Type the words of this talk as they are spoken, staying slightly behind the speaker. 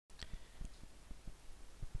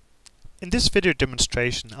In this video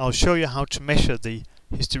demonstration, I'll show you how to measure the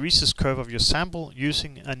hysteresis curve of your sample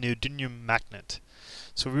using a neodymium magnet.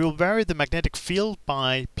 So we will vary the magnetic field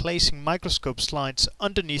by placing microscope slides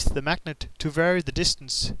underneath the magnet to vary the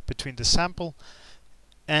distance between the sample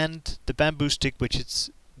and the bamboo stick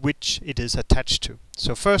which it is attached to.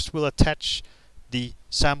 So first we'll attach the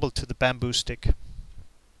sample to the bamboo stick.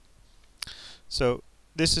 So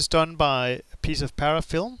this is done by a piece of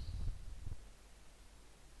parafilm.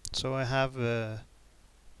 So I have the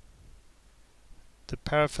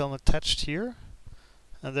parafilm attached here,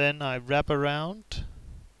 and then I wrap around.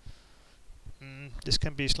 This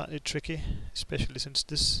can be slightly tricky, especially since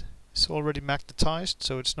this is already magnetized,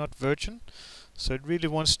 so it's not virgin. So it really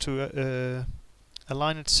wants to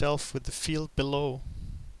align itself with the field below.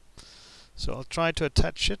 So I'll try to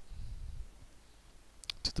attach it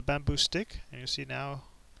to the bamboo stick, and you see now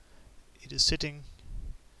it is sitting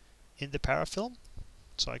in the parafilm.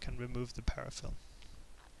 So I can remove the parafilm.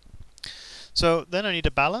 So then I need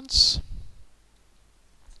a balance,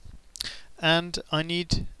 and I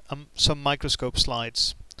need some microscope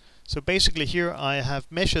slides. So basically here I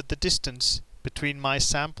have measured the distance between my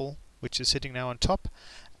sample, which is sitting now on top,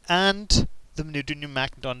 and the neodymium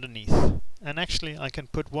magnet underneath. And actually I can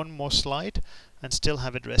put one more slide and still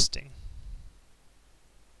have it resting.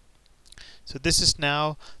 So this is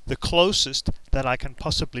now the closest that I can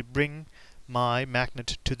possibly bring my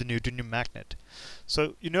magnet to the neodymium magnet.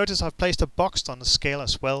 So you notice I've placed a box on the scale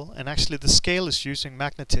as well, and actually the scale is using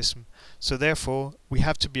magnetism, so therefore we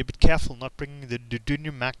have to be a bit careful not bringing the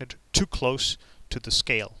neodymium magnet too close to the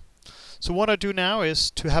scale. So what I do now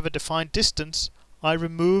is, to have a defined distance, I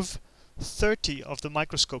remove 30 of the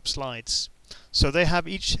microscope slides. So they have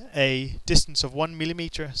each a distance of 1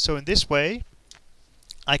 millimeter. So in this way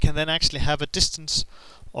I can then actually have a distance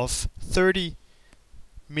of 30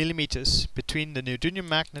 millimeters between the neodymium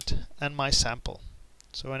magnet and my sample.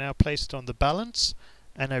 So I now place it on the balance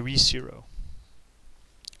and I re-zero.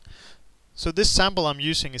 So this sample I'm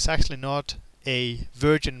using is actually not a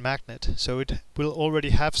virgin magnet, so it will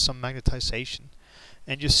already have some magnetization.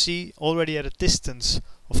 And you see already at a distance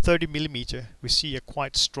of 30 millimeter we see a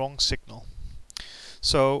quite strong signal.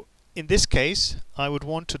 So in this case I would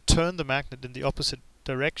want to turn the magnet in the opposite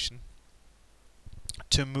direction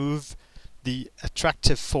to move the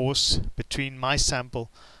attractive force between my sample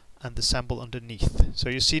and the sample underneath. So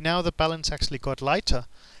you see now the balance actually got lighter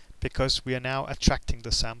because we are now attracting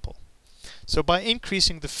the sample. So by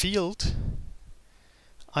increasing the field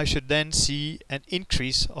I should then see an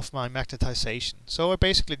increase of my magnetization. So I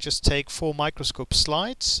basically just take 4 microscope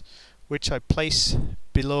slides which I place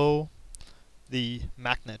below the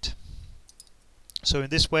magnet. So in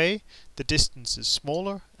this way the distance is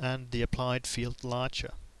smaller and the applied field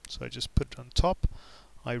larger. So I just put it on top,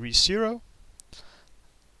 I re-zero,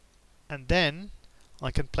 and then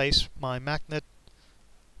I can place my magnet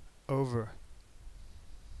over.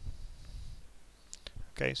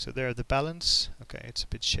 Okay, so there the balance. Okay, it's a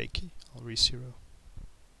bit shaky. I'll re-zero.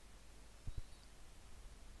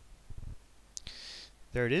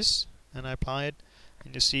 There it is, and I apply it,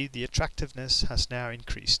 and you see the attractiveness has now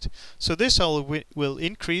increased. So this will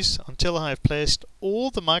increase until I have placed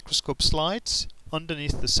all the microscope slides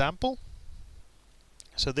underneath the sample.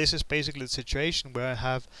 So this is basically the situation where I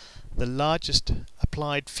have the largest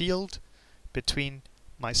applied field between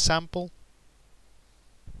my sample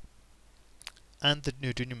and the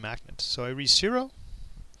neodymium magnet. So I re-zero,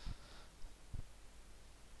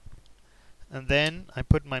 and then I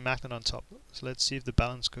put my magnet on top. So let's see if the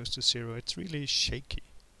balance goes to 0. It's really shaky.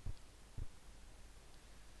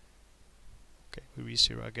 Okay, we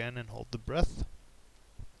re-zero again and hold the breath.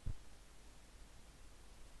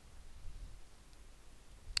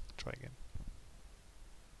 Try again.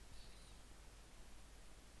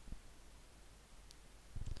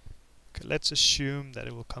 Okay, let's assume that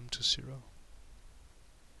it will come to 0.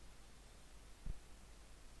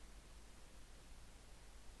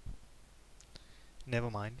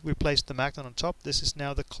 Never mind. We placed the magnet on top. This is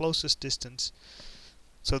now the closest distance.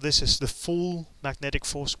 So this is the full magnetic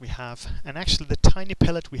force we have. And actually the tiny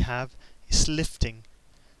pellet we have is lifting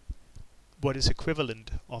what is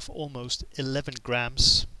equivalent of almost 11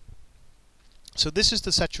 grams. So this is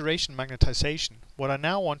the saturation magnetization. What I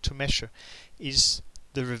now want to measure is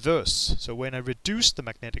the reverse. So when I reduce the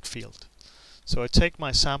magnetic field. So I take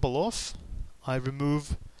my sample off, I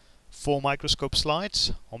remove 4 microscope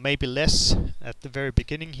slides, or maybe less at the very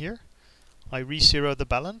beginning here. I re-zero the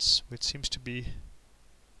balance, which seems to be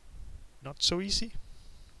not so easy.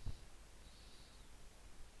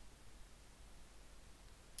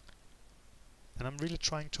 And I'm really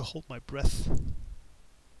trying to hold my breath.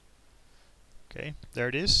 Okay, there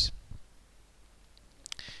it is.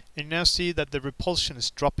 And you now see that the repulsion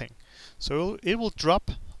is dropping. So it will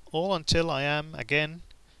drop all until I am again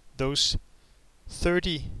those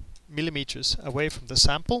 30 millimeters away from the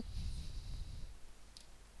sample.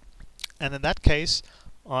 And in that case,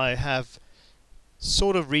 I have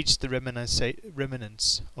sort of reached the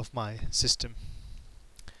remnants of my system.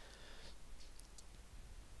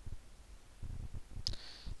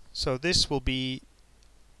 So this will be,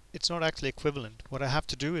 it's not actually equivalent. What I have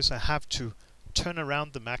to do is I have to turn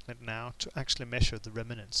around the magnet now to actually measure the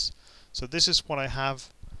remnants. So this is what I have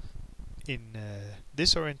in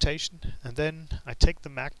this orientation, and then I take the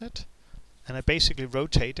magnet and I basically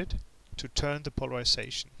rotate it to turn the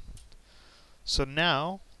polarization. So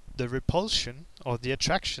now the repulsion or the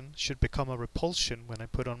attraction should become a repulsion when I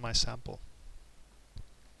put on my sample.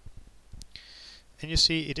 And you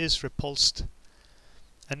see it is repulsed.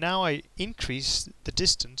 And now I increase the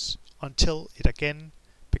distance until it again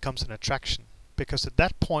becomes an attraction, because at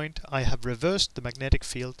that point I have reversed the magnetic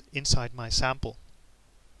field inside my sample.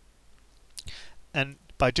 And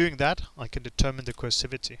by doing that I can determine the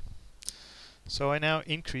coercivity. So I now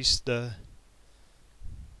increase the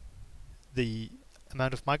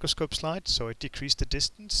amount of microscope slides, so I decrease the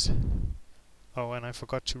distance. Oh, and I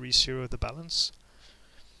forgot to re-zero the balance.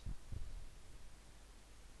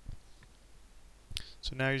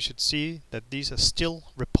 So now you should see that these are still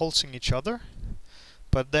repulsing each other,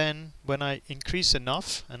 but then when I increase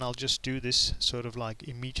enough, and I'll just do this sort of like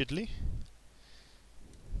immediately,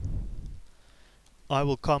 I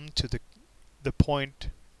will come to the point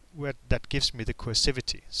where that gives me the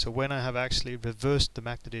coercivity. So when I have actually reversed the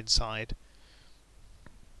magnet inside.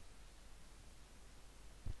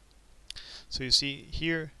 So you see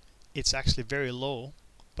here it's actually very low,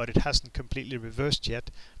 but it hasn't completely reversed yet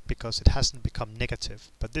because it hasn't become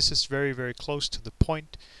negative. But this is very, very close to the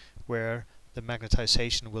point where the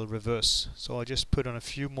magnetization will reverse. So I'll just put on a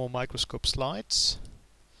few more microscope slides.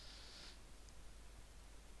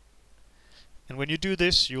 And when you do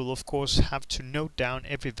this, you'll of course have to note down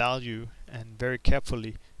every value and very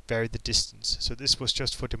carefully vary the distance. So this was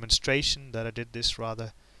just for demonstration that I did this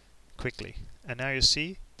rather quickly. And now you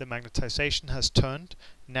see the magnetization has turned.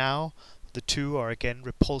 Now the two are again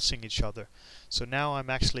repulsing each other. So now I'm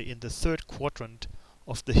actually in the third quadrant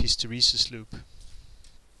of the hysteresis loop.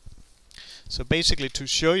 So basically, to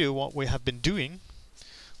show you what we have been doing,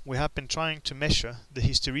 we have been trying to measure the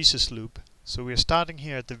hysteresis loop. So we are starting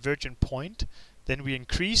here at the virgin point, then we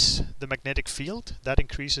increase the magnetic field, that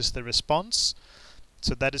increases the response,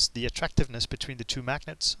 so that is the attractiveness between the two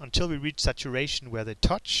magnets, until we reach saturation where they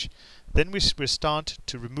touch. Then we start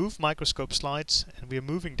to remove microscope slides, and we are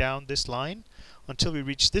moving down this line until we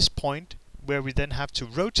reach this point where we then have to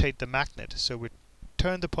rotate the magnet. So we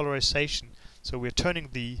turn the polarization, so we're turning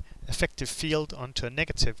the effective field onto a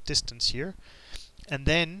negative distance here. And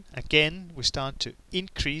then again we start to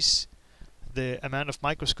increase the amount of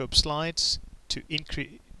microscope slides to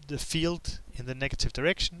increase the field in the negative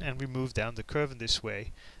direction, and we move down the curve in this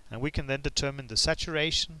way. And we can then determine the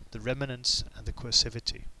saturation, the remnants, and the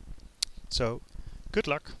coercivity. So, good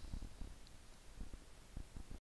luck.